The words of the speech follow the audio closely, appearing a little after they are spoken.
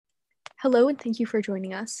Hello and thank you for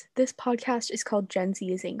joining us. This podcast is called Gen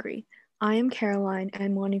Z is Angry. I am Caroline and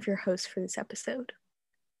I'm one of your hosts for this episode.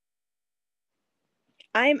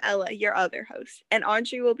 I am Ella, your other host, and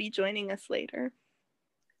Audrey will be joining us later.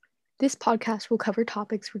 This podcast will cover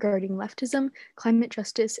topics regarding leftism, climate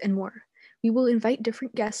justice, and more. We will invite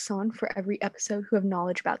different guests on for every episode who have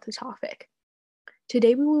knowledge about the topic.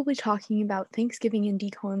 Today we will be talking about Thanksgiving and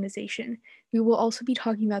decolonization. We will also be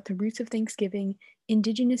talking about the roots of Thanksgiving,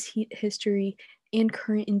 Indigenous history, and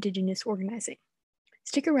current Indigenous organizing.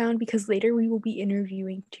 Stick around because later we will be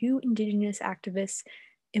interviewing two Indigenous activists,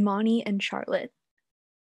 Imani and Charlotte.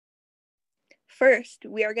 First,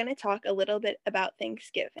 we are going to talk a little bit about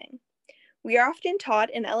Thanksgiving. We are often taught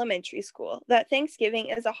in elementary school that Thanksgiving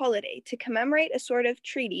is a holiday to commemorate a sort of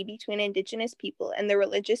treaty between Indigenous people and the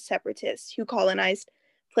religious separatists who colonized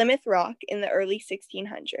Plymouth Rock in the early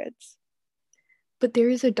 1600s. But there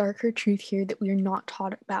is a darker truth here that we are not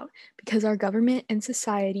taught about because our government and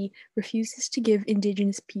society refuses to give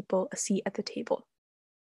Indigenous people a seat at the table.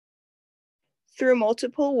 Through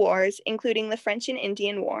multiple wars, including the French and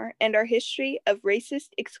Indian War, and our history of racist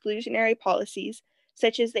exclusionary policies,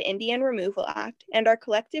 such as the Indian Removal Act, and our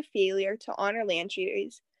collective failure to honor land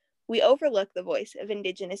treaties, we overlook the voice of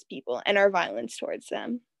Indigenous people and our violence towards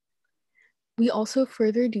them. We also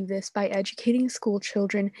further do this by educating school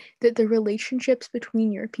children that the relationships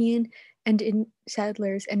between European and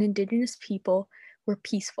settlers and Indigenous people were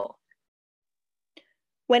peaceful.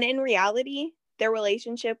 When in reality, their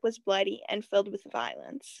relationship was bloody and filled with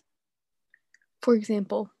violence. For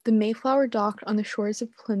example, the Mayflower docked on the shores of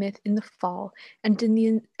Plymouth in the fall, and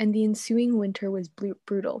the ensuing winter was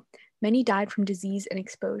brutal. Many died from disease and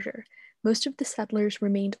exposure. Most of the settlers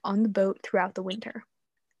remained on the boat throughout the winter.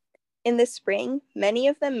 In the spring, many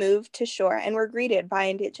of them moved to shore and were greeted by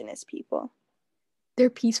Indigenous people. Their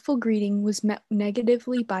peaceful greeting was met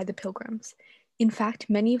negatively by the Pilgrims. In fact,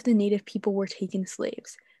 many of the native people were taken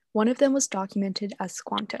slaves. One of them was documented as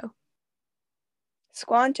Squanto.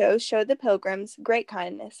 Squanto showed the Pilgrims great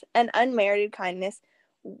kindness and unmerited kindness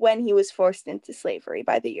when he was forced into slavery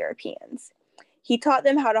by the Europeans. He taught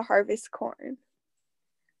them how to harvest corn.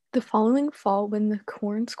 The following fall, when the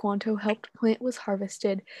corn Squanto helped plant was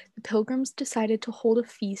harvested, the Pilgrims decided to hold a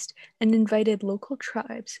feast and invited local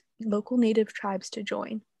native tribes to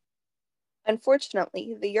join.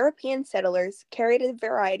 Unfortunately, the European settlers carried a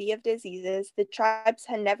variety of diseases the tribes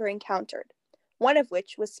had never encountered, one of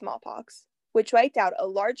which was smallpox, which wiped out a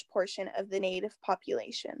large portion of the native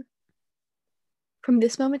population. From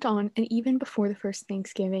this moment on, and even before the first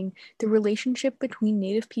Thanksgiving, the relationship between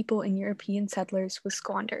Native people and European settlers was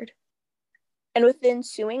squandered. And with the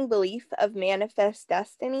ensuing belief of manifest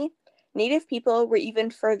destiny, Native people were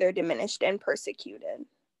even further diminished and persecuted.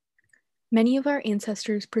 Many of our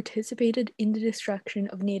ancestors participated in the destruction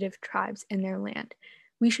of Native tribes and their land.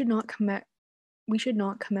 We should not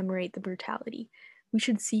commemorate the brutality. We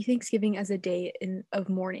should see Thanksgiving as a day of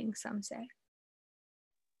mourning, some say.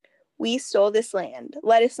 We stole this land.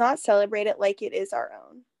 Let us not celebrate it like it is our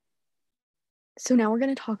own. So now we're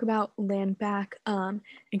going to talk about land back and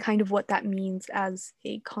kind of what that means as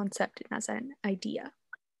a concept and as an idea.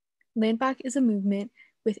 Land back is a movement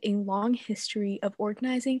with a long history of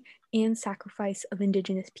organizing and sacrifice of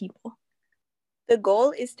Indigenous people. The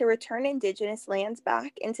goal is to return Indigenous lands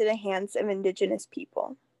back into the hands of Indigenous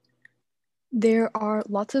people. There are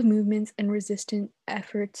lots of movements and resistant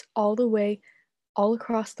efforts all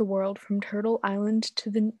across the world, from Turtle Island to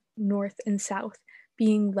the north and south,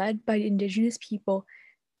 being led by Indigenous people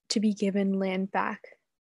to be given land back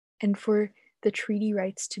and for the treaty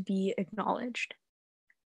rights to be acknowledged.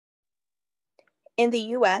 In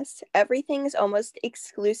the US, everything is almost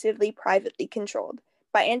exclusively privately controlled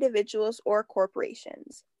by individuals or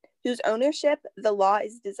corporations, whose ownership the law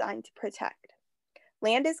is designed to protect.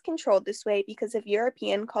 Land is controlled this way because of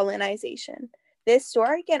European colonization, the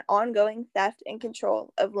historic and ongoing theft and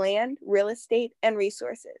control of land, real estate, and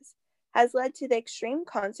resources has led to the extreme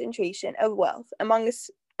concentration of wealth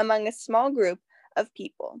among a small group of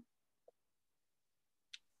people.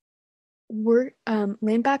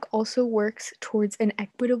 Land back also works towards an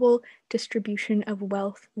equitable distribution of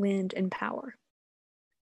wealth, land, and power.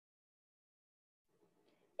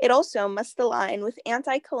 It also must align with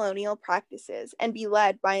anti-colonial practices and be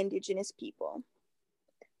led by Indigenous people.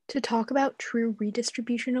 To talk about true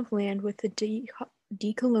redistribution of land with the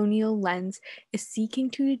decolonial lens is seeking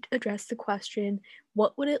to address the question,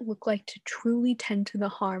 what would it look like to truly tend to the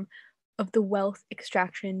harm of the wealth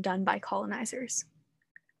extraction done by colonizers?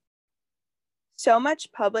 So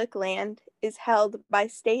much public land is held by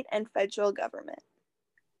state and federal government.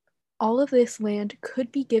 All of this land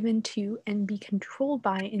could be given to and be controlled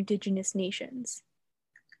by indigenous nations.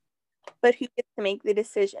 But who gets to make the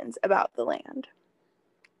decisions about the land?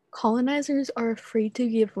 Colonizers are afraid to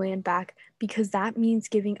give land back because that means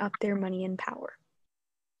giving up their money and power.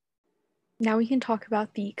 Now we can talk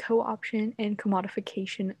about the co-option and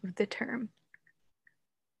commodification of the term.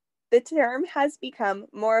 The term has become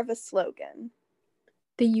more of a slogan.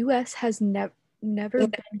 The U.S. has never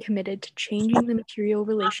been committed to changing the material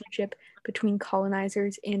relationship between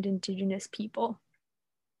colonizers and indigenous people.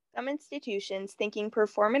 Some institutions thinking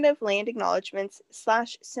performative land acknowledgements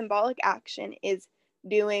 / symbolic action is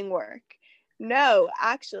doing work. No,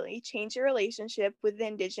 actually, change your relationship with the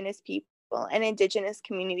indigenous people and indigenous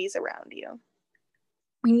communities around you.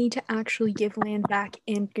 We need to actually give land back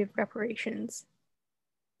and give reparations.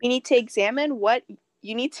 You need to examine what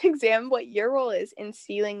your role is in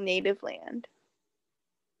stealing native land.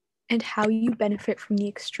 And how you benefit from the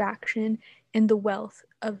extraction and the wealth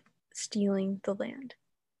of stealing the land.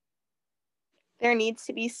 There needs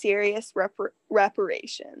to be serious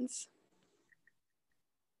reparations.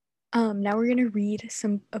 Now we're going to read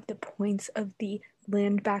some of the points of the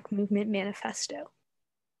Land Back Movement Manifesto.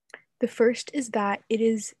 The first is that it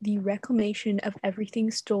is the reclamation of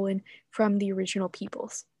everything stolen from the original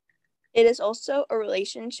peoples. It is also a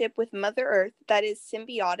relationship with Mother Earth that is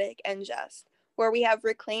symbiotic and just, where we have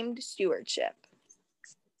reclaimed stewardship.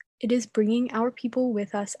 It is bringing our people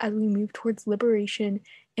with us as we move towards liberation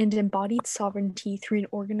and embodied sovereignty through an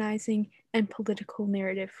organizing and political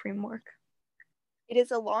narrative framework. It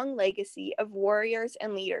is a long legacy of warriors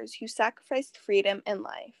and leaders who sacrificed freedom and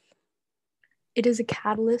life. It is a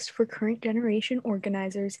catalyst for current generation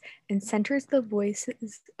organizers and centers the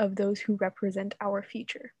voices of those who represent our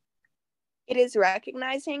future. It is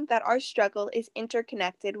recognizing that our struggle is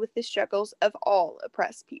interconnected with the struggles of all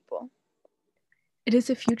oppressed people. It is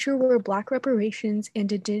a future where Black reparations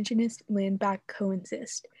and Indigenous land back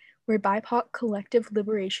coexist, where BIPOC collective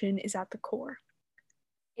liberation is at the core.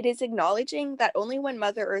 It is acknowledging that only when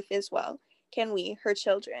Mother Earth is well, can we, her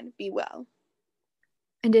children, be well.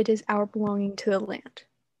 And it is our belonging to the land.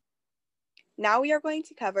 Now we are going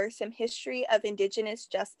to cover some history of Indigenous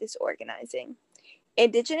justice organizing.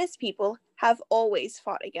 Indigenous people have always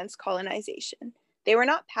fought against colonization. They were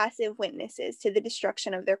not passive witnesses to the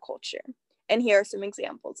destruction of their culture. And here are some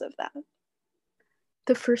examples of that.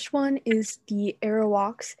 The first one is the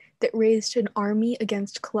Arawaks that raised an army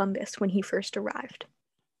against Columbus when he first arrived.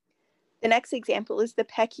 The next example is the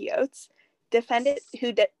Pequiots,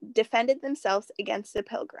 who defended themselves against the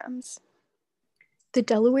Pilgrims. The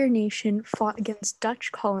Delaware Nation fought against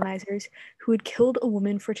Dutch colonizers who had killed a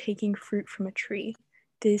woman for taking fruit from a tree.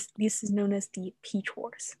 This is known as the Peach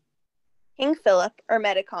Wars. King Philip, or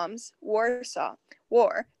Metacom's, war saw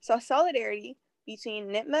solidarity between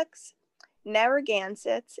Nipmucs,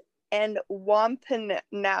 Narragansetts, and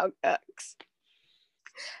Wampanoags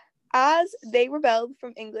as they rebelled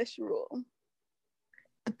from English rule.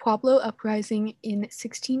 The Pueblo Uprising in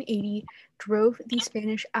 1680 drove the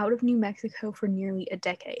Spanish out of New Mexico for nearly a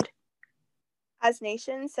decade. As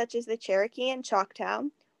nations such as the Cherokee and Choctaw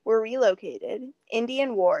were relocated,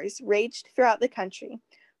 Indian wars raged throughout the country,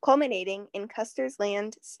 culminating in Custer's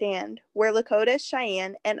Land Stand, where Lakota,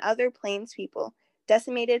 Cheyenne, and other Plains people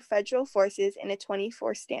decimated federal forces in a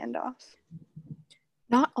 24 standoff.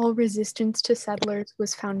 Not all resistance to settlers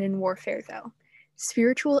was found in warfare, though.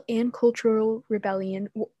 Spiritual and cultural rebellion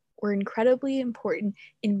were incredibly important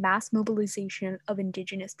in mass mobilization of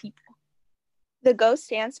Indigenous people. The Ghost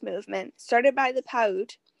Dance movement, started by the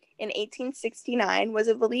Paiute in 1869, was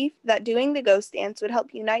a belief that doing the Ghost Dance would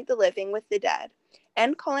help unite the living with the dead,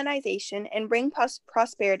 end colonization, and bring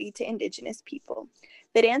prosperity to Indigenous people.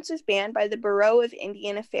 The dance was banned by the Bureau of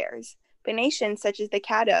Indian Affairs, but nations such as the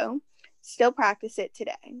Caddo still practice it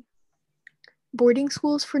today. Boarding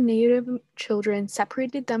schools for Native children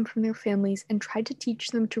separated them from their families and tried to teach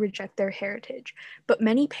them to reject their heritage, but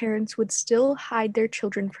many parents would still hide their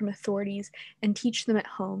children from authorities and teach them at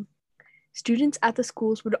home. Students at the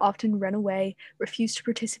schools would often run away, refuse to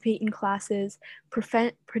participate in classes,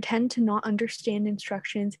 pretend to not understand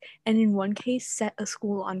instructions, and in one case, set a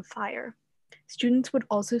school on fire. Students would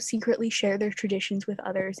also secretly share their traditions with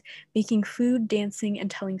others, making food, dancing, and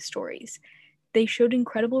telling stories. They showed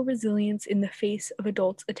incredible resilience in the face of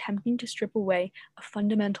adults attempting to strip away a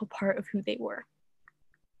fundamental part of who they were.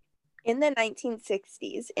 In the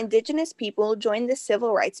 1960s, Indigenous people joined the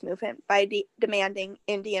civil rights movement by demanding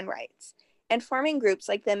Indian rights and forming groups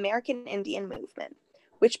like the American Indian Movement,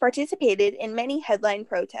 which participated in many headline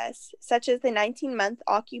protests, such as the 19-month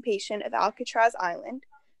occupation of Alcatraz Island,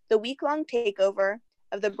 the week-long takeover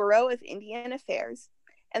of the Bureau of Indian Affairs,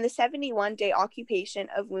 and the 71-day occupation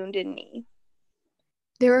of Wounded Knee.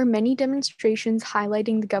 There are many demonstrations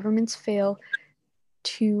highlighting the government's fail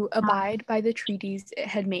to abide by the treaties it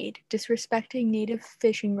had made, disrespecting Native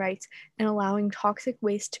fishing rights and allowing toxic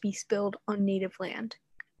waste to be spilled on Native land.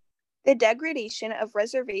 The degradation of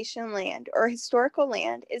reservation land or historical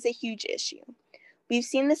land is a huge issue. We've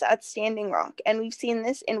seen this at Standing Rock, and we've seen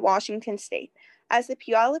this in Washington State, as the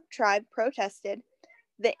Puyallup tribe protested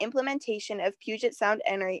the implementation of Puget Sound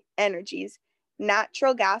Energy's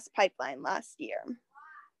natural gas pipeline last year.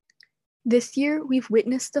 This year, we've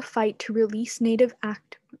witnessed the fight to release Native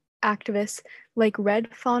activists like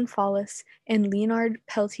Red Fawn Follis and Leonard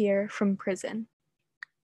Peltier from prison.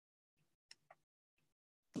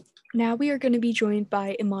 Now we are going to be joined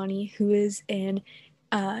by Imani, who is an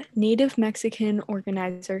Native Mexican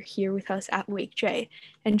organizer here with us at Wake J,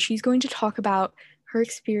 and she's going to talk about her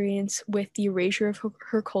experience with the erasure of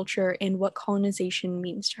her culture and what colonization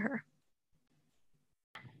means to her.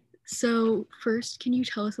 So first, can you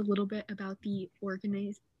tell us a little bit about the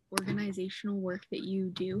organizational work that you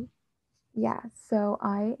do? Yeah, so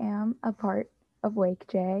I am a part of Wake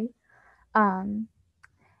J,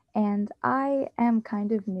 and I am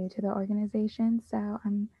kind of new to the organization, so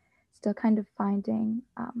I'm still kind of finding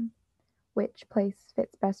which place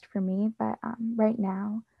fits best for me. But right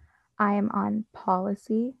now, I am on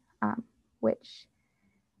policy, which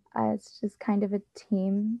is just kind of a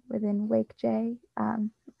team within Wake J,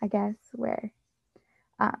 I guess, where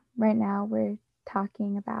right now we're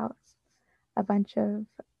talking about a bunch of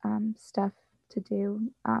stuff to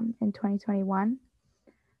do in 2021.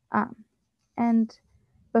 And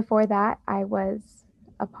before that, I was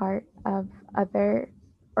a part of other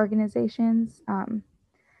organizations,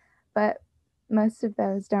 but most of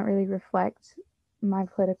those don't really reflect my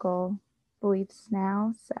political beliefs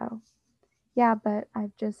now. So yeah, but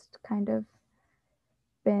I've just kind of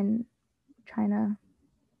been trying to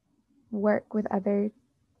work with other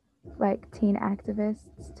like teen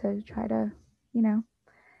activists to try to,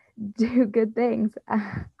 do good things,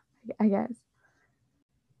 I guess.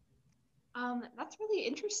 That's really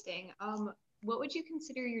interesting. What would you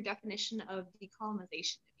consider your definition of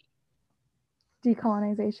decolonization to be?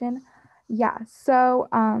 Decolonization? Yeah, so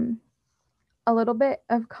a little bit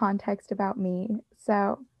of context about me.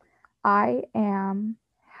 So I am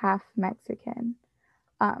half Mexican.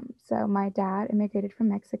 So my dad immigrated from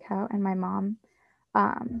Mexico, and my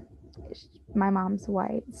mom's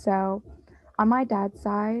white. So on my dad's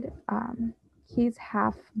side, he's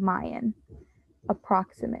half Mayan,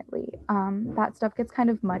 approximately. That stuff gets kind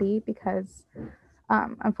of muddy because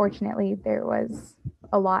unfortunately there was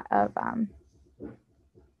a lot of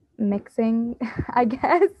mixing, I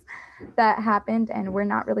guess, that happened, and we're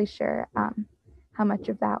not really sure how much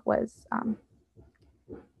of that was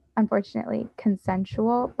unfortunately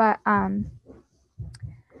consensual. But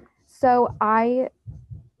so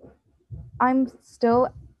I'm still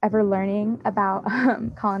ever learning about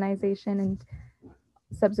colonization and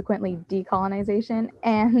subsequently decolonization.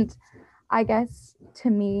 And I guess to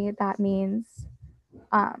me, that means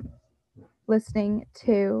listening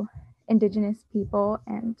to Indigenous people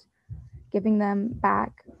and giving them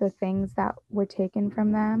back the things that were taken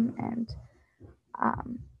from them. And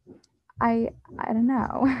I don't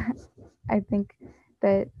know. I think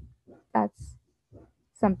that that's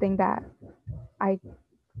something that I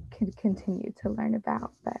could continue to learn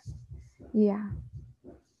about. But yeah.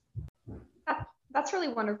 That's really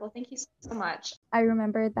wonderful. Thank you so much. I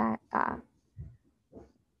remember that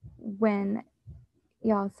when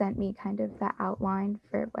y'all sent me kind of the outline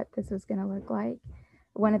for what this was going to look like,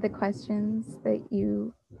 one of the questions that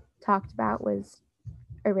you talked about was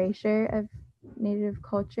erasure of Native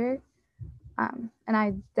culture. And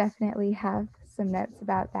I definitely have some notes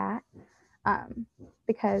about that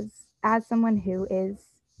because as someone who is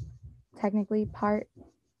technically part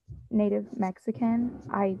Native Mexican,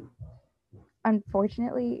 I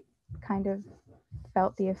unfortunately kind of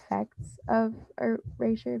felt the effects of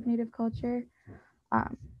erasure of Native culture.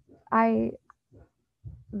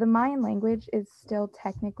 The Mayan language is still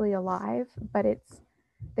technically alive, but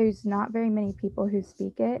there's not very many people who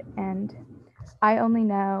speak it, and I only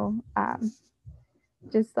know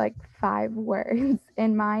just like 5 words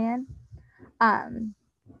in Mayan. And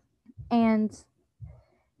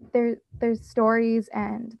there's stories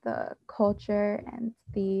and the culture and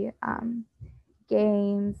the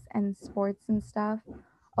games and sports and stuff.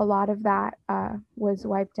 A lot of that was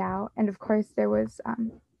wiped out. And of course, there was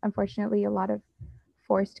unfortunately a lot of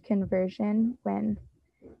forced conversion when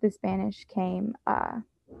the Spanish came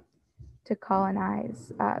to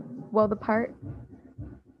colonize. Well, the part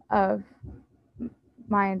of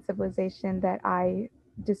Mayan civilization that I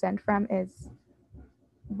descend from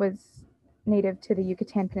was native to the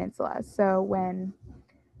Yucatan Peninsula. So when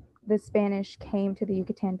the Spanish came to the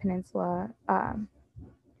Yucatan Peninsula,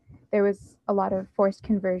 there was a lot of forced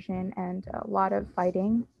conversion and a lot of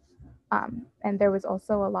fighting. And there was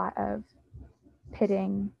also a lot of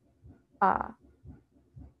pitting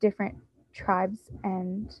different tribes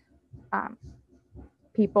and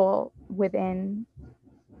people within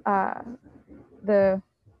the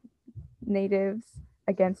natives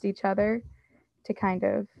against each other to kind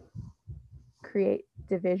of create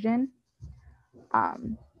division.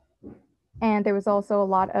 And there was also a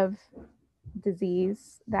lot of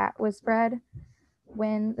disease that was spread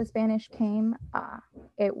when the Spanish came.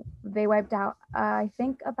 They wiped out, I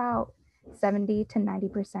think, about 70 to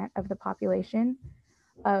 90% of the population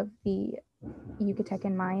of the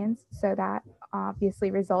Yucatecan Mayans. So that obviously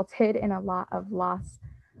resulted in a lot of loss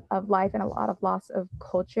of life and a lot of loss of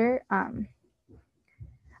culture.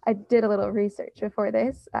 I did a little research before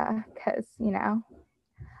this because,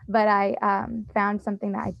 but I found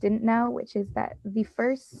something that I didn't know, which is that the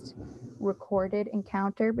first recorded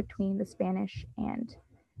encounter between the Spanish and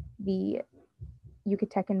the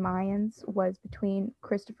Yucatecan Mayans was between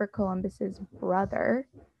Christopher Columbus's brother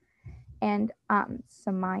and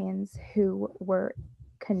some Mayans who were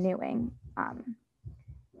canoeing.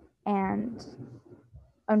 And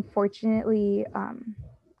unfortunately,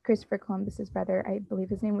 Christopher Columbus's brother, I believe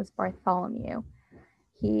his name was Bartholomew,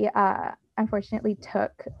 he unfortunately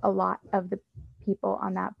took a lot of the people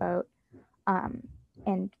on that boat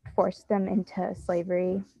and forced them into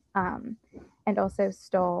slavery, and also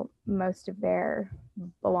stole most of their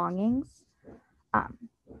belongings.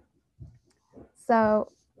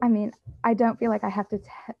 So, I mean, I don't feel like I have to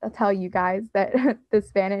tell you guys that the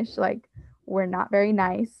Spanish were not very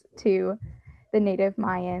nice to the native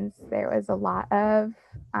Mayans. There was a lot of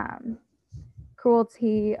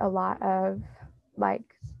cruelty, a lot of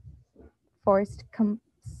forced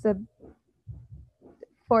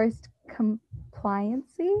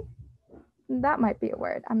compliancy. That might be a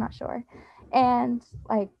word, I'm not sure. And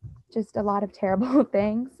just a lot of terrible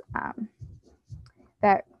things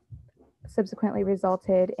that subsequently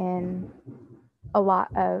resulted in a lot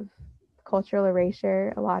of cultural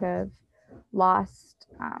erasure, a lot of lost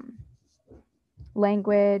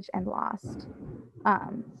language and lost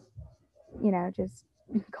just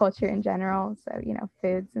culture in general, so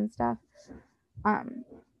foods and stuff.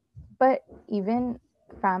 But even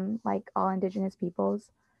from all indigenous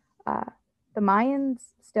peoples, the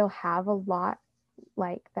Mayans still have a lot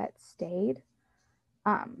that stayed.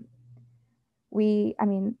 We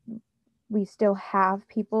still have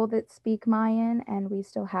people that speak Mayan, and we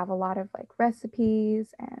still have a lot of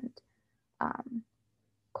recipes and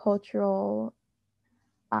cultural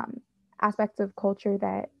aspects of culture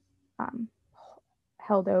that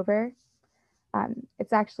held over.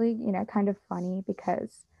 It's actually, kind of funny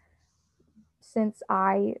because since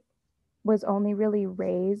I was only really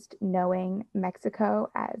raised knowing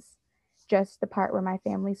Mexico as just the part where my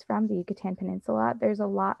family's from, the Yucatan Peninsula, there's a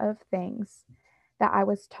lot of things that I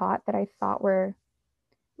was taught that I thought were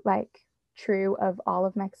true of all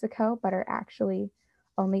of Mexico, but are actually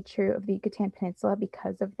only true of the Yucatan Peninsula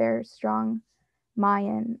because of their strong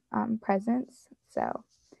Mayan presence. So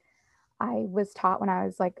I was taught when I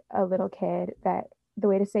was a little kid that the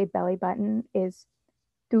way to say belly button is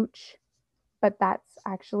tuch, but that's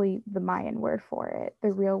actually the Mayan word for it.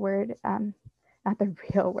 The real word, not the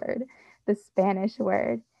real word, the Spanish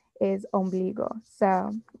word is ombligo.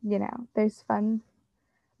 So, there's fun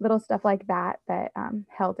little stuff like that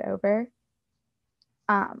held over.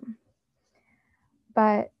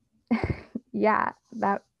 But yeah,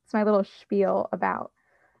 that's my little spiel about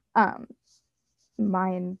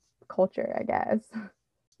Mayan culture, I guess.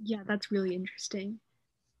 Yeah, that's really interesting.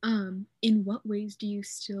 In what ways do you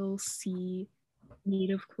still see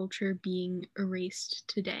Native culture being erased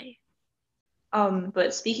today?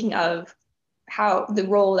 But speaking of how the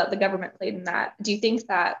role that the government played in that, do you think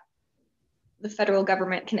that the federal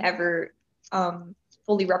government can ever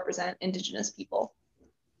fully represent Indigenous people?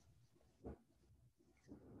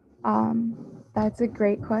 That's a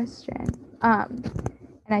great question. And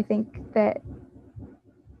I think that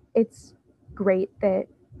it's great that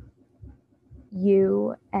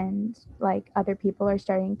you and other people are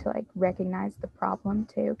starting to recognize the problem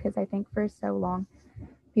too, because I think for so long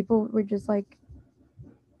people were just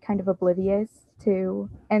kind of oblivious to,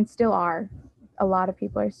 and still are, a lot of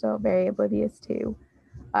people are still very oblivious to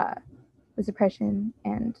the suppression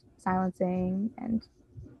and silencing and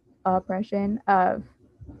oppression of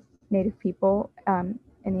Native people in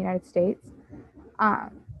the United States.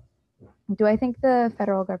 Do I think the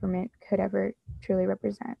federal government could ever truly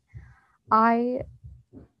represent. I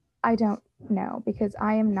don't know, because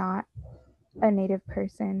I am not a Native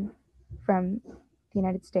person from the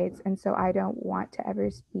United States, and so I don't want to ever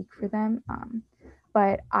speak for them.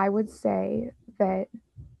 But I would say that,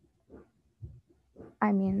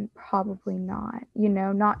 I mean, probably not,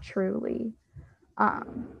 not truly.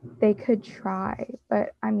 They could try,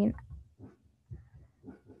 but I mean,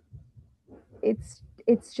 it's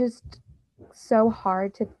just so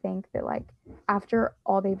hard to think that, like, after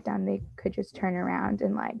all they've done, they could just turn around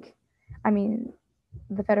and, like, I mean,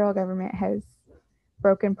 the federal government has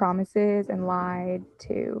broken promises and lied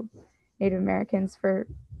to Native Americans for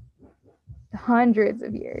hundreds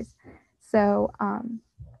of years. So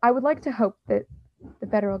I would like to hope that the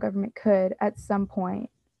federal government could at some point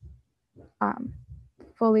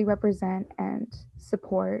fully represent and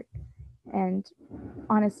support and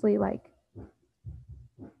honestly, like,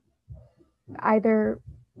 either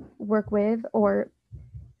work with or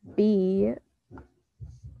be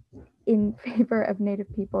in favor of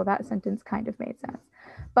Native people. That sentence kind of made sense.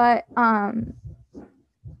 But I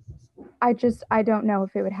don't know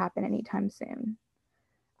if it would happen anytime soon.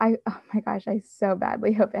 Oh my gosh, I so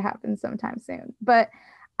badly hope it happens sometime soon. But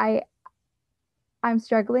I'm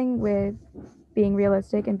struggling with being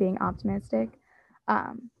realistic and being optimistic.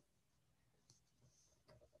 I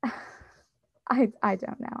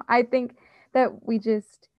don't know. I think that we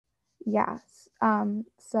just, yes.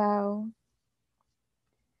 So,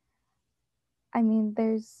 I mean,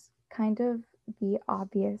 there's kind of the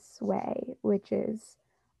obvious way, which is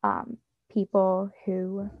people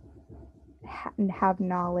who have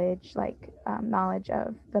knowledge, like knowledge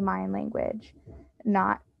of the Mayan language,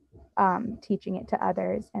 not teaching it to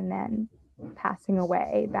others and then passing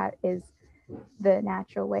away. That is the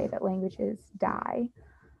natural way that languages die,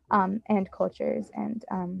 and cultures and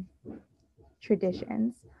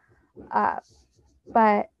traditions.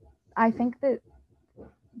 But I think that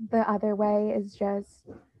the other way is just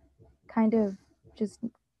kind of just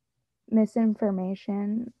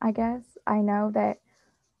misinformation, I guess. I know that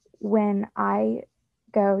when I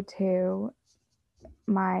go to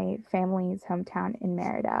my family's hometown in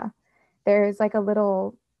Merida, there's like a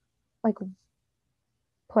little like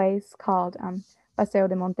place called Paseo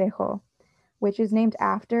de Montejo, which is named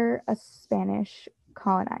after a Spanish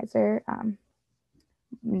colonizer,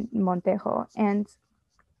 Montejo. And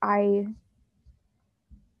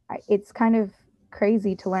it's kind of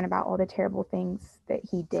crazy to learn about all the terrible things that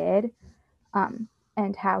he did,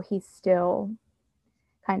 and how he's still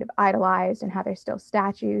kind of idolized and how there's still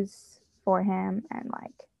statues for him, and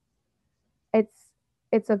like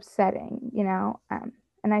it's upsetting,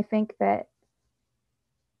 and I think that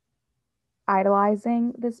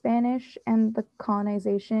idolizing the Spanish and the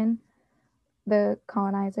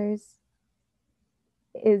colonizers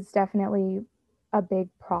is definitely a big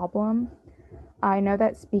problem. I know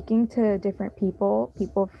that speaking to different people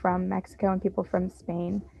from Mexico and people from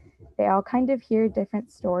Spain, they all kind of hear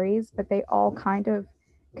different stories, but they all kind of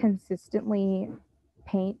consistently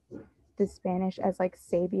paint the Spanish as like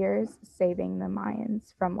saviors, saving the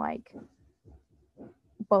Mayans from like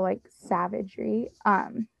savagery.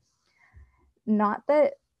 Not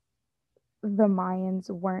that the Mayans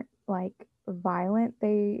weren't like violent.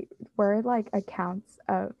 They were like accounts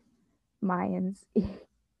of Mayans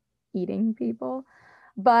eating people,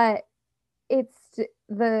 but it's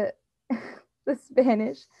the the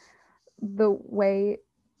Spanish, the way,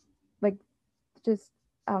 like, just,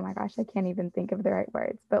 oh my gosh, I can't even think of the right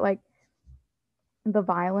words, but like the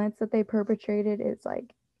violence that they perpetrated is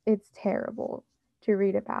like, it's terrible to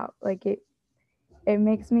read about. Like it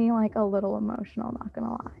makes me like a little emotional, not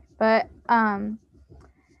gonna lie. But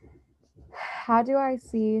how do I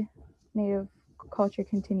see Native culture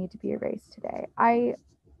continue to be erased today? I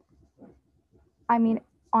mean,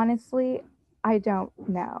 honestly, I don't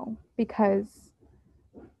know, because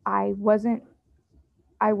I wasn't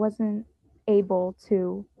able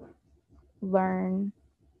to learn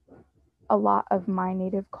a lot of my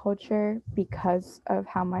Native culture because of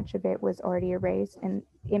how much of it was already erased. And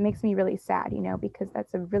it makes me really sad, because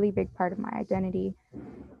that's a really big part of my identity.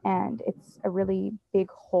 And it's a really big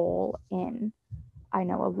hole in, I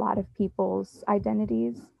know, a lot of people's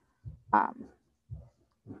identities.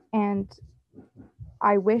 And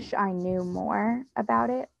I wish I knew more about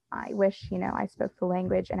it. I wish, I spoke the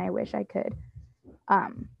language, and I wish I could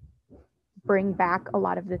bring back a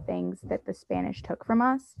lot of the things that the Spanish took from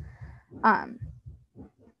us.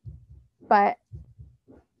 But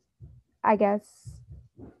I guess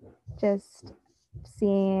just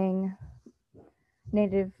seeing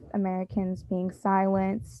Native Americans being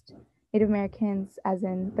silenced, Native Americans as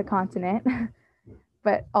in the continent,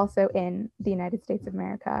 but also in the United States of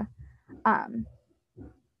America,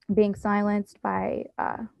 being silenced by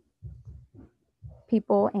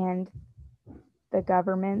people and the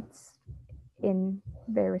governments in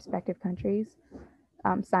their respective countries,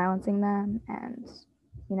 silencing them, and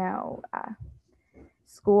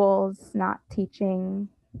schools not teaching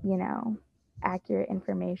accurate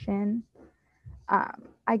information.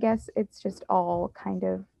 I guess it's just all kind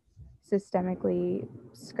of systemically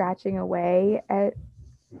scratching away at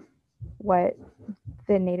what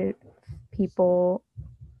the Native people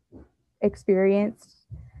experienced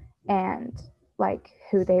and like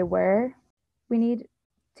who they were. We need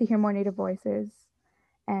to hear more Native voices,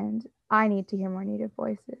 and I need to hear more Native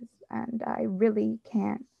voices, and I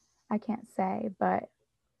can't say, but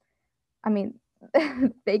I mean,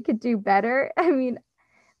 they could do better. I mean,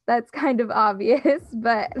 that's kind of obvious,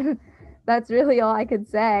 but that's really all I could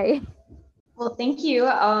say. Well, thank you.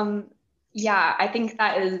 Yeah, I think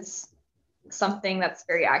that is something that's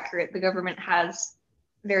very accurate. The government has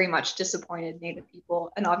very much disappointed Native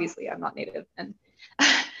people, and obviously I'm not Native, and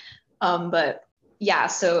but yeah,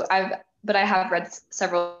 I have read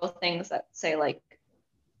several things that say like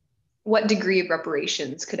what degree of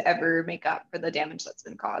reparations could ever make up for the damage that's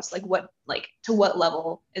been caused. Like to what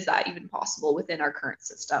level is that even possible within our current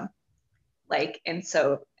system? Like, and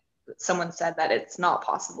so someone said that it's not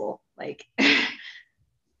possible. Like,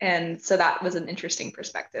 and so that was an interesting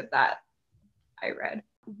perspective that I read.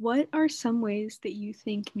 What are some ways that you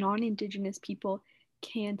think non-Indigenous people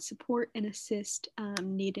can support and assist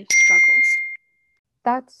Native struggles?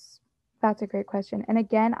 That's a great question. And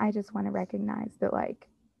again, I just want to recognize that like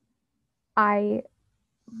I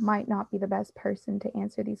might not be the best person to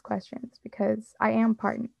answer these questions because I am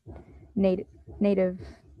part Native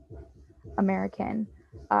American,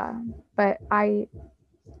 but I'm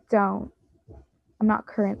not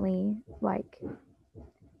currently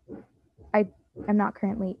I'm not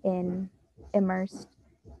currently immersed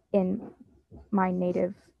in my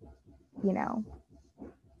native,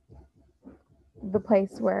 the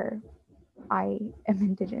place where I am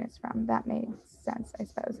Indigenous from. That makes sense, I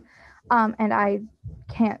suppose. And I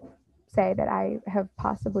can't say that I have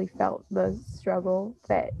possibly felt the struggle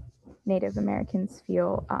that Native Americans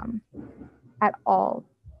feel at all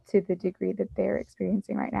to the degree that they're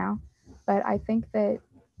experiencing right now. But I think that,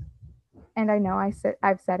 and I know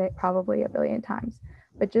I've said it probably a billion times,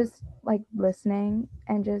 but just like listening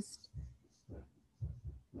and just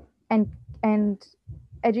and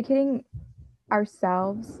educating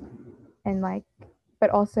ourselves and like, but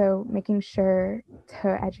also making sure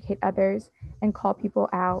to educate others and call people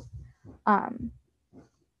out,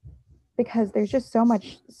 because there's just so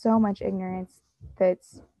much ignorance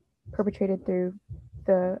that's perpetrated through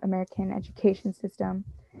the American education system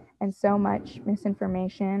and so much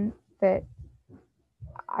misinformation that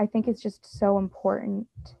I think it's just so important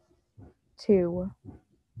to,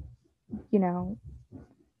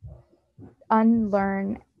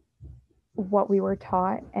 unlearn what we were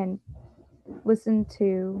taught and listen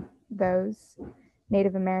to those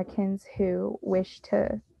Native Americans who wish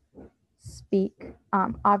to speak.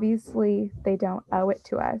 Obviously, they don't owe it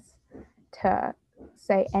to us to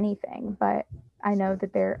say anything, but I know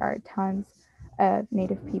that there are tons of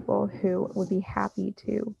Native people who would be happy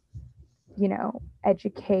to,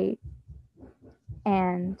 educate.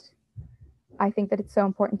 And I think that it's so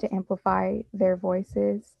important to amplify their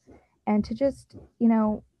voices and to just,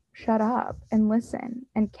 shut up and listen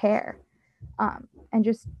and care, and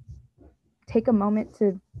just take a moment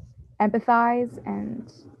to empathize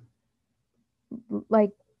and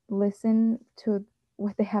like listen to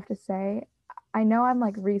what they have to say. I know I'm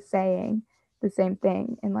like re-saying the same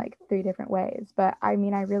thing in like 3 different ways, but I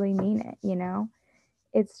mean, I really mean it.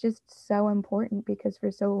 It's just so important because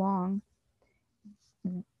for so long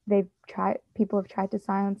people have tried to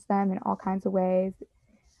silence them in all kinds of ways.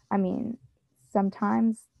 I mean,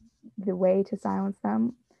 sometimes the way to silence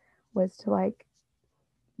them was to like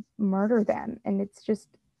murder them, and it's just,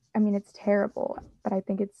 I mean, it's terrible, but I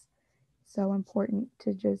think it's so important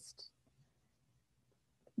to just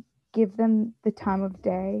give them the time of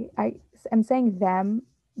day. I'm saying them,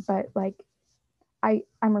 but like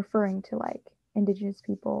I'm referring to like Indigenous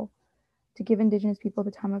people, to give Indigenous people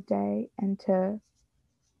the time of day and to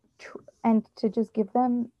just give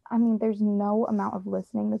them, I mean, there's no amount of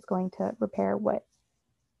listening that's going to repair what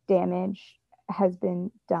damage has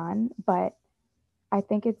been done, but I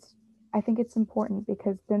think it's important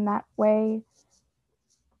because then that way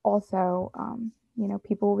also,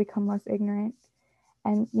 people will become less ignorant,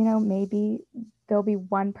 and maybe there'll be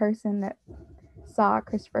one person that saw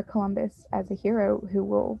Christopher Columbus as a hero who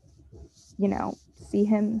will see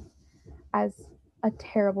him as a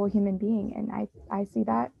terrible human being. And I see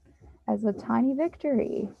that as a tiny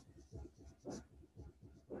victory.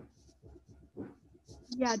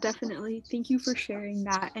 Yeah, definitely. Thank you for sharing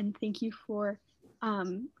that, and thank you for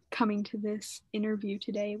coming to this interview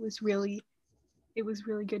today. It was really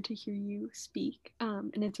good to hear you speak,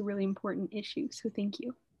 and it's a really important issue. So thank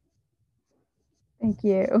you. Thank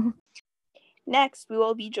you. Next, we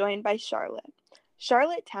will be joined by Charlotte.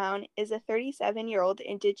 Charlotte Town is a 37-year-old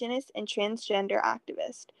Indigenous and transgender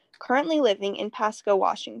activist currently living in Pasco,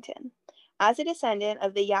 Washington. As a descendant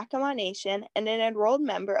of the Yakima Nation and an enrolled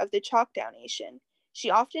member of the Choctaw Nation,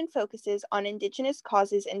 she often focuses on Indigenous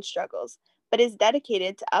causes and struggles, but is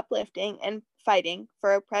dedicated to uplifting and fighting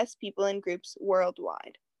for oppressed people and groups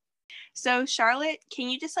worldwide. So, Charlotte, can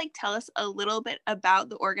you just tell us a little bit about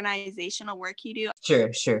the organizational work you do?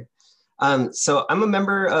 Sure. So I'm a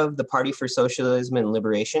member of the Party for Socialism and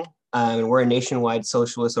Liberation. And we're a nationwide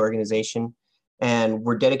socialist organization, and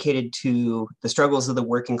we're dedicated to the struggles of the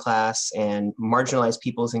working class and marginalized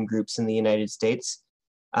peoples and groups in the United States.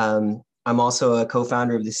 I'm also a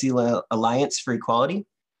co-founder of the SELA Alliance for Equality,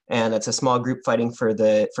 and that's a small group fighting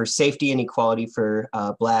for safety and equality for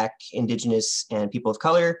Black, Indigenous, and people of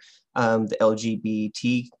color, the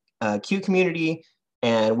LGBTQ community,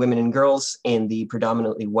 and women and girls in the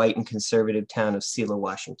predominantly white and conservative town of Selah,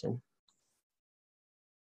 Washington.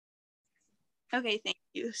 Okay, thank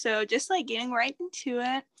you. So just getting right into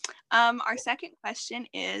it, our second question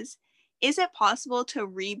is it possible to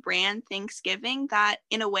rebrand Thanksgiving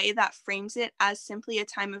in a way that frames it as simply a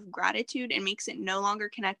time of gratitude and makes it no longer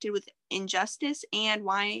connected with injustice, and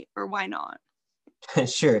why or why not?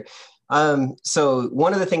 Sure. So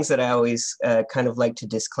one of the things that I always kind of like to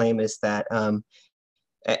disclaim is that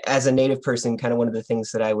as a Native person, kind of one of the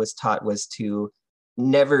things that I was taught was to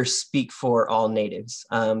never speak for all Natives.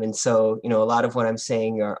 And so, a lot of what I'm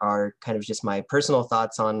saying are kind of just my personal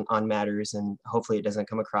thoughts on matters, and hopefully it doesn't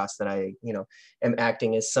come across that I, am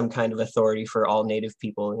acting as some kind of authority for all Native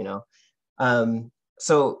people,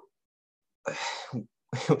 So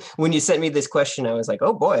when you sent me this question, I was like,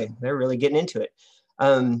 oh boy, they're really getting into it.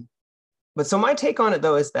 But so my take on it,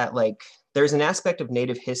 though, is that there's an aspect of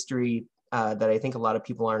Native history that I think a lot of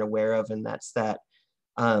people aren't aware of, and that's that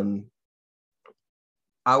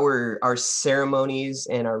our ceremonies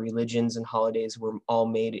and our religions and holidays were all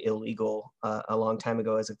made illegal a long time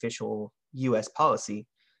ago as official U.S. policy.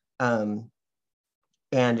 And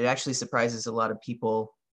it actually surprises a lot of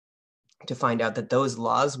people to find out that those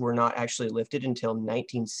laws were not actually lifted until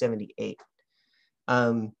 1978.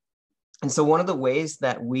 And so one of the ways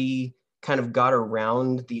that we kind of got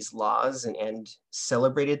around these laws and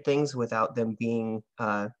celebrated things without them being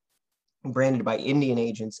branded by Indian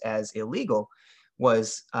agents as illegal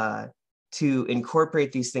was to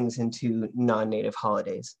incorporate these things into non-Native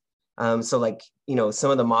holidays. So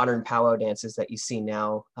some of the modern powwow dances that you see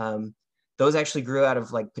now, those actually grew out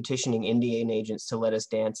of petitioning Indian agents to let us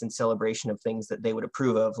dance in celebration of things that they would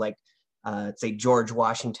approve of, say George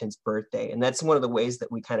Washington's birthday. And that's one of the ways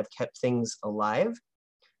that we kind of kept things alive.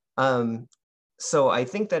 So I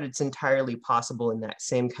think that it's entirely possible in that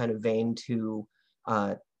same kind of vein to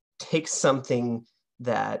take something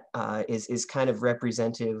that is kind of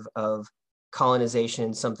representative of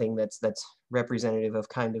colonization, something that's representative of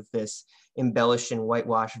kind of this embellished and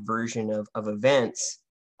whitewashed version of events,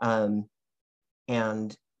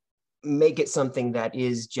 and make it something that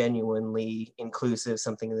is genuinely inclusive,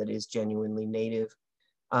 something that is genuinely Native.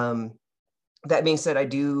 That being said, I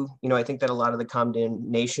think that a lot of the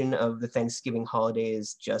condemnation of the Thanksgiving holiday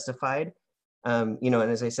is justified. And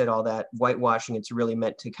as I said, all that whitewashing, it's really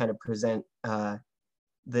meant to kind of present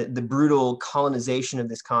the brutal colonization of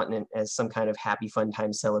this continent as some kind of happy, fun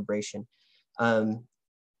time celebration.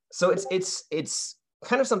 So it's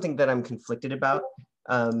kind of something that I'm conflicted about.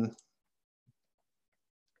 And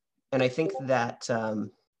I think that,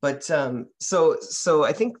 so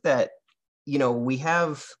I think that, we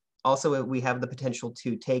have the potential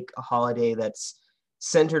to take a holiday that's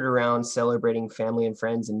centered around celebrating family and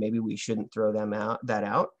friends, and maybe we shouldn't throw that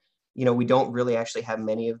out. We don't really actually have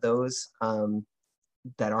many of those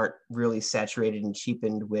that aren't really saturated and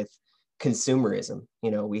cheapened with consumerism.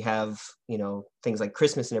 We have, things like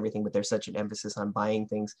Christmas and everything, but there's such an emphasis on buying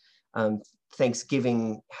things.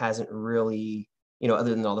 Thanksgiving hasn't really, other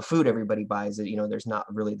than all the food everybody buys, there's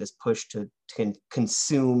not really this push to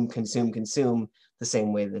consume the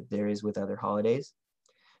same way that there is with other holidays.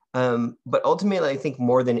 But ultimately, I think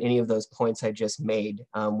more than any of those points I just made,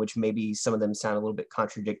 which maybe some of them sound a little bit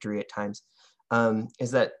contradictory at times, is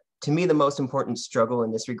that to me, the most important struggle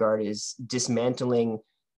in this regard is dismantling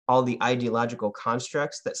all the ideological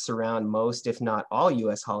constructs that surround most, if not all,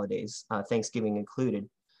 U.S. holidays, Thanksgiving included.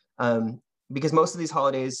 Because most of these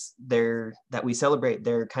holidays that we celebrate,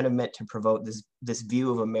 they're kind of meant to promote this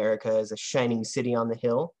view of America as a shining city on the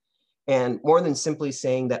hill. And more than simply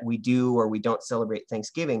saying that we do or we don't celebrate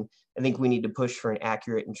Thanksgiving, I think we need to push for an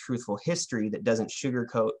accurate and truthful history that doesn't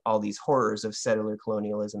sugarcoat all these horrors of settler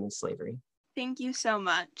colonialism and slavery. Thank you so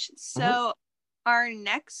much. So our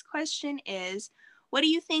next question is, what do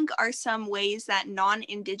you think are some ways that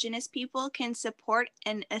non-Indigenous people can support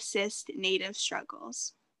and assist Native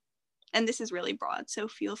struggles? And this is really broad, so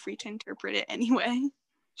feel free to interpret it anyway.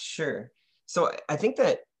 Sure. So I think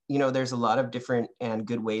that, there's a lot of different and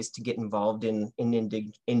good ways to get involved in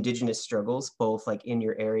Indigenous struggles, both like in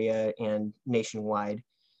your area and nationwide.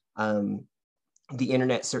 The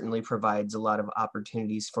internet certainly provides a lot of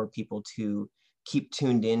opportunities for people to keep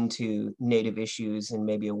tuned into Native issues in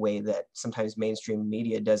maybe a way that sometimes mainstream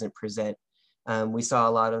media doesn't present. We saw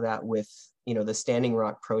a lot of that with, the Standing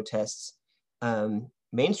Rock protests.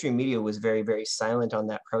 Mainstream media was very, very silent on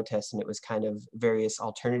that protest, and it was kind of various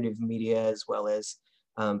alternative media as well as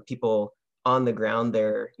people on the ground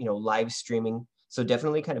there, live streaming. So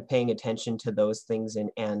definitely kind of paying attention to those things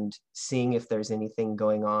and seeing if there's anything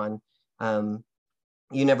going on.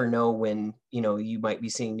 You never know when, you might be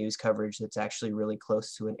seeing news coverage that's actually really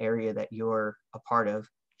close to an area that you're a part of.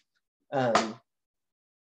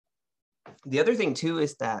 The other thing too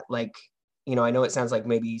is that, like, I know it sounds like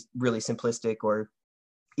maybe really simplistic or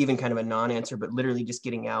even kind of a non-answer, but literally just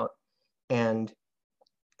getting out and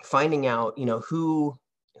finding out,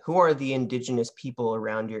 who are the Indigenous people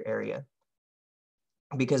around your area,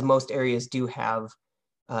 because most areas do have,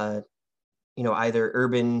 either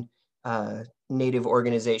urban Native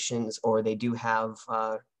organizations, or they do have,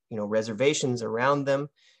 reservations around them.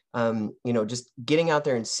 Just getting out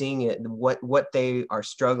there and seeing it, what they are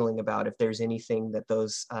struggling about, if there's anything that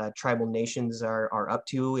those tribal nations are up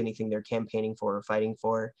to, anything they're campaigning for or fighting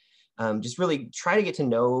for. Just really try to get to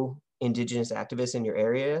know Indigenous activists in your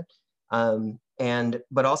area.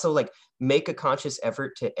 But also like make a conscious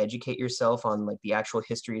effort to educate yourself on like the actual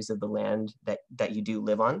histories of the land that you do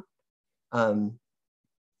live on.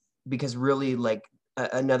 Because really like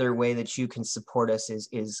another way that you can support us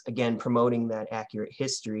is again, promoting that accurate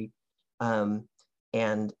history,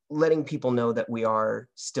 and letting people know that we are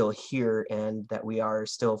still here and that we are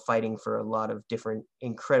still fighting for a lot of different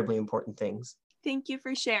incredibly important things. Thank you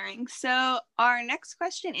for sharing. So our next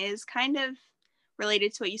question is kind of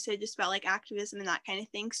related to what you said just about like activism and that kind of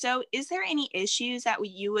thing. So is there any issues that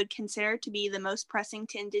you would consider to be the most pressing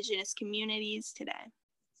to Indigenous communities today?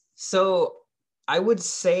 So I would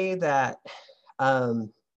say that,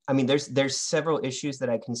 there's several issues that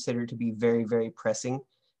I consider to be very, very pressing.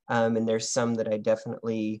 And there's some that I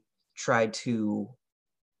definitely try to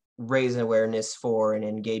raise awareness for and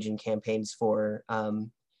engage in campaigns for.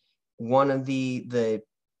 One of the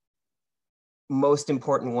most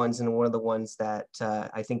important ones, and one of the ones that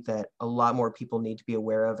I think that a lot more people need to be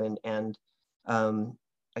aware of and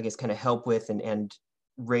I guess kind of help with and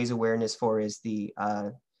raise awareness for, is the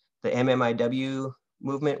MMIW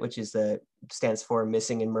movement, which stands for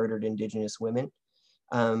Missing and Murdered Indigenous Women.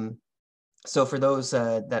 So for those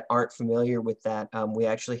that aren't familiar with that, we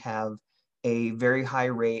actually have a very high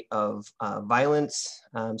rate of violence,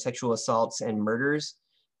 sexual assaults, and murders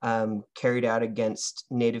carried out against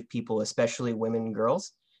Native people, especially women and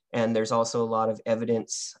girls. And there's also a lot of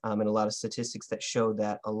evidence and a lot of statistics that show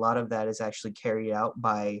that a lot of that is actually carried out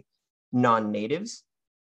by non-natives.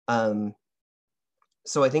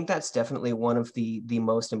 So I think that's definitely one of the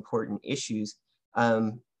most important issues.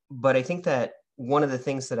 But I think that one of the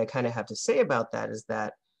things that I kind of have to say about that is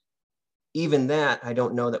that even that, I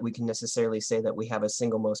don't know that we can necessarily say that we have a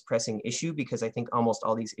single most pressing issue, because I think almost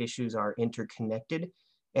all these issues are interconnected,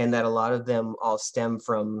 and that a lot of them all stem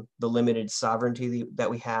from the limited sovereignty that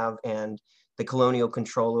we have and the colonial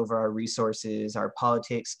control over our resources, our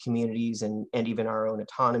politics, communities, and even our own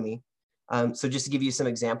autonomy. So just to give you some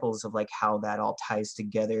examples of like how that all ties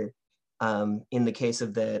together, in the case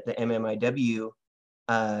of the MMIW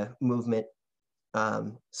movement,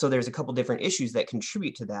 so there's a couple different issues that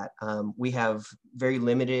contribute to that. We have very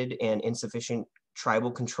limited and insufficient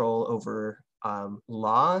tribal control over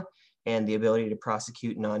law and the ability to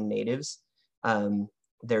prosecute non-natives.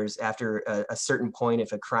 There's, after a certain point,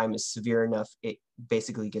 if a crime is severe enough, it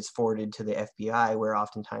basically gets forwarded to the FBI, where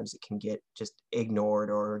oftentimes it can get just ignored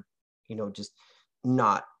or just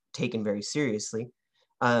not taken very seriously.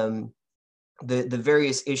 The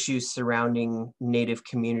various issues surrounding Native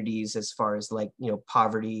communities, as far as like,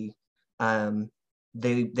 poverty,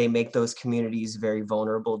 they make those communities very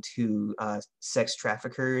vulnerable to sex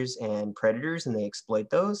traffickers and predators, and they exploit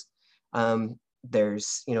those.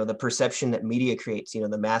 There's, you know, the perception that media creates, you know,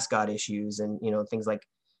 the mascot issues and, you know, things like,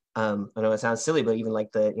 I know it sounds silly, but even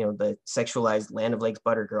like the, you know, the sexualized Land of Lakes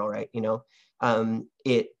butter girl, right? You know,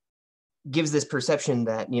 it gives this perception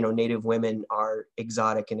that, you know, Native women are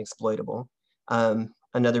exotic and exploitable.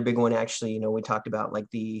 Another big one, actually, you know, we talked about like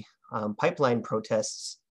the pipeline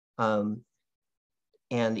protests, and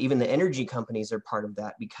even the energy companies are part of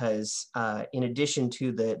that, because in addition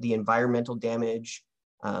to the environmental damage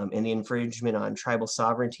and the infringement on tribal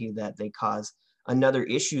sovereignty that they cause, another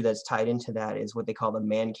issue that's tied into that is what they call the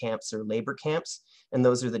man camps or labor camps. And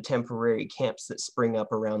those are the temporary camps that spring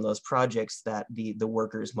up around those projects that the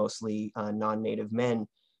workers, mostly non-Native men,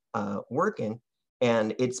 work in.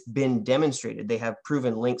 And it's been demonstrated. They have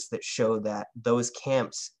proven links that show that those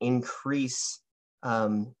camps increase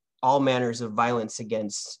all manners of violence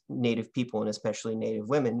against Native people, and especially Native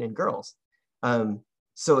women and girls.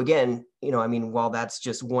 So again, you know, I mean, while that's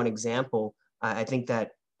just one example, I think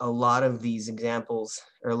that a lot of these examples,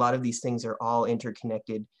 or a lot of these things, are all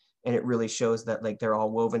interconnected, and it really shows that like they're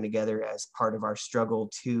all woven together as part of our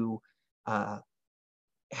struggle to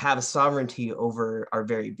have a sovereignty over our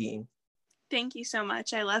very being. Thank you so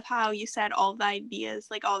much. I love how you said all the ideas,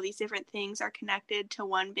 like all these different things are connected to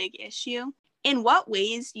one big issue. In what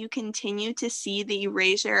ways you continue to see the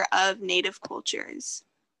erasure of Native cultures?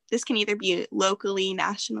 This can either be locally,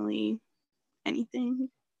 nationally, anything.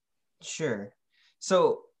 Sure.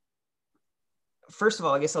 So first of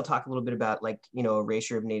all, I guess I'll talk a little bit about like, you know,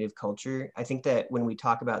 erasure of Native culture. I think that when we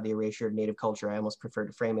talk about the erasure of Native culture, I almost prefer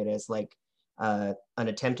to frame it as like an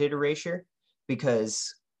attempted erasure,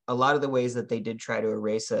 because a lot of the ways that they did try to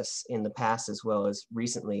erase us in the past as well as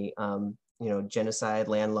recently, you know, genocide,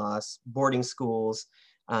 land loss, boarding schools,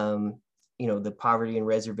 you know, the poverty and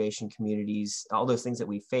reservation communities, all those things that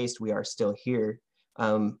we faced, we are still here.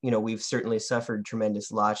 You know, we've certainly suffered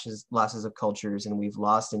tremendous losses of cultures, and we've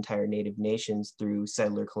lost entire Native nations through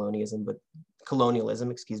settler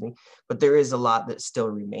colonialism, excuse me, but there is a lot that still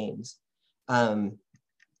remains.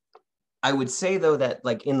 I would say though that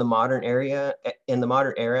like in the modern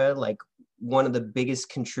era, like one of the biggest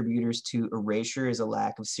contributors to erasure is a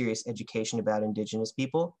lack of serious education about Indigenous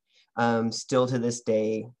people. Still to this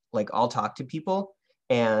day, like I'll talk to people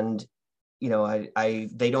and, you know,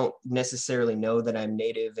 they don't necessarily know that I'm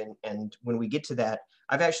Native. And when we get to that,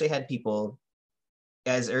 I've actually had people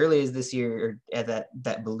as early as this year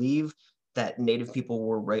that believe that Native people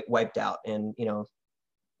were wiped out. And, you know,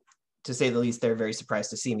 to say the least, they're very surprised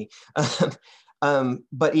to see me.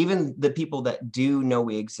 But even the people that do know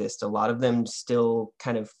we exist, a lot of them still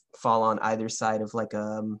kind of fall on either side of like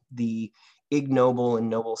the ignoble and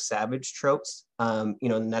noble savage tropes. You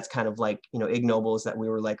know, and that's kind of like, you know, ignoble is that we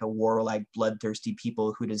were like a warlike, bloodthirsty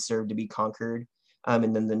people who deserved to be conquered.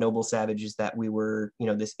 And then the noble savage is that we were, you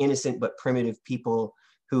know, this innocent but primitive people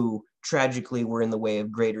who tragically were in the way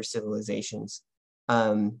of greater civilizations.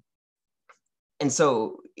 And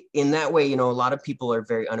so in that way, you know, a lot of people are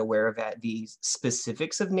very unaware of the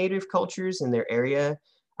specifics of Native cultures in their area.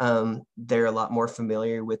 They're a lot more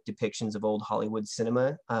familiar with depictions of old Hollywood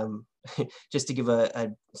cinema. Just to give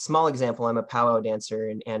a small example, I'm a powwow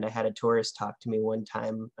dancer, and I had a tourist talk to me one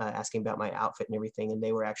time asking about my outfit and everything, and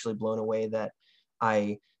they were actually blown away that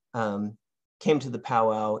I came to the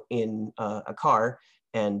powwow in a car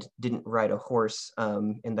and didn't ride a horse,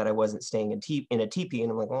 and that I wasn't staying in a teepee.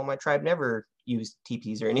 And I'm like, well, my tribe never used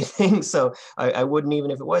teepees or anything, so I wouldn't, even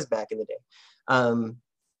if it was back in the day.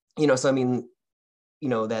 You know, so I mean, you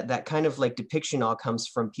know, that kind of like depiction all comes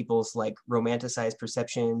from people's like romanticized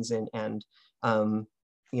perceptions and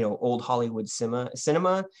you know, old Hollywood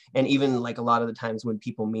cinema, and even like a lot of the times when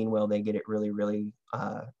people mean well, they get it really, really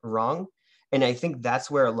wrong. And I think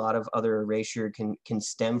that's where a lot of other erasure can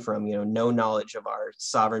stem from, you know, no knowledge of our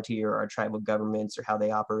sovereignty or our tribal governments or how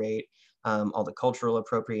they operate, all the cultural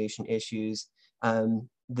appropriation issues,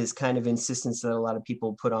 this kind of insistence that a lot of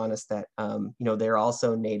people put on us that, you know, they're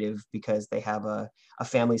also Native because they have a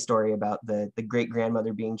family story about the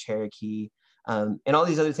great-grandmother being Cherokee, and all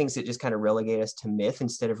these other things that just kind of relegate us to myth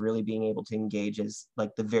instead of really being able to engage as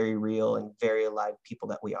like the very real and very alive people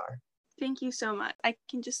that we are. Thank you so much. I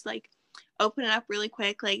can just like open it up really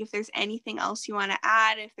quick. Like if there's anything else you want to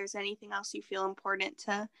add, if there's anything else you feel important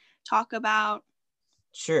to talk about.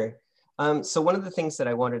 Sure. So one of the things that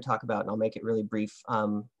I wanted to talk about, and I'll make it really brief,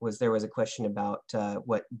 was there was a question about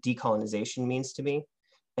what decolonization means to me.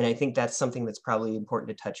 And I think that's something that's probably important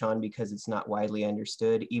to touch on because it's not widely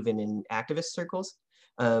understood, even in activist circles.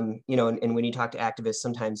 You know, and when you talk to activists,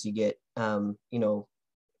 sometimes you get, you know,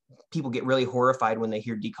 people get really horrified when they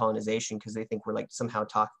hear decolonization because they think we're like somehow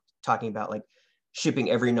talking about like shipping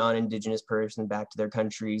every non-Indigenous person back to their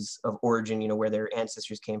countries of origin, you know, where their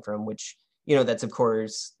ancestors came from, which, you know, that's, of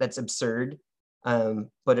course, that's absurd.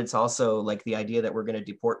 But it's also like the idea that we're going to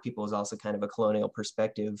deport people is also kind of a colonial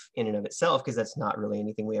perspective in and of itself, because that's not really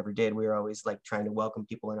anything we ever did. We were always like trying to welcome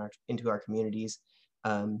people into our communities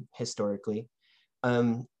historically.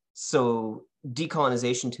 So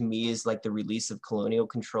decolonization to me is like the release of colonial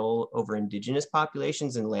control over Indigenous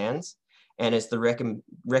populations and lands. And it's the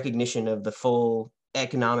recognition of the full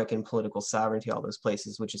economic and political sovereignty of all those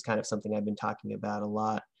places, which is kind of something I've been talking about a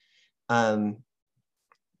lot. And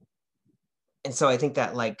so I think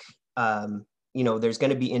that like, you know, there's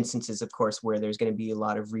going to be instances, of course, where there's going to be a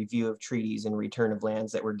lot of review of treaties and return of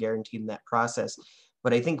lands that were guaranteed in that process.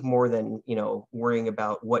 But I think more than, you know, worrying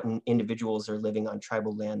about what individuals are living on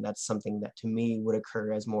tribal land, that's something that to me would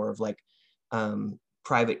occur as more of like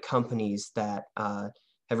private companies that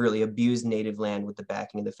have really abused native land with the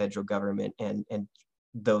backing of the federal government, and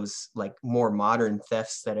those like more modern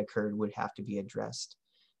thefts that occurred would have to be addressed.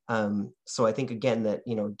 So I think again that,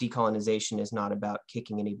 you know, decolonization is not about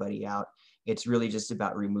kicking anybody out. It's really just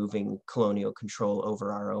about removing colonial control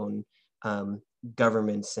over our own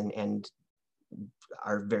governments and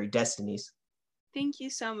our very destinies. Thank you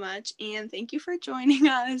so much, and thank you for joining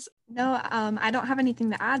us. No, I don't have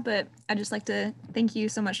anything to add, but I'd just like to thank you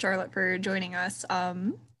so much, Charlotte, for joining us.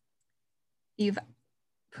 You've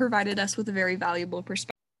provided us with a very valuable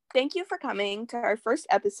perspective. Thank you for coming to our first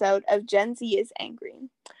episode of Gen Z is Angry.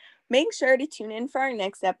 Make sure to tune in for our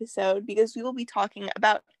next episode because we will be talking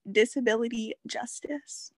about disability justice.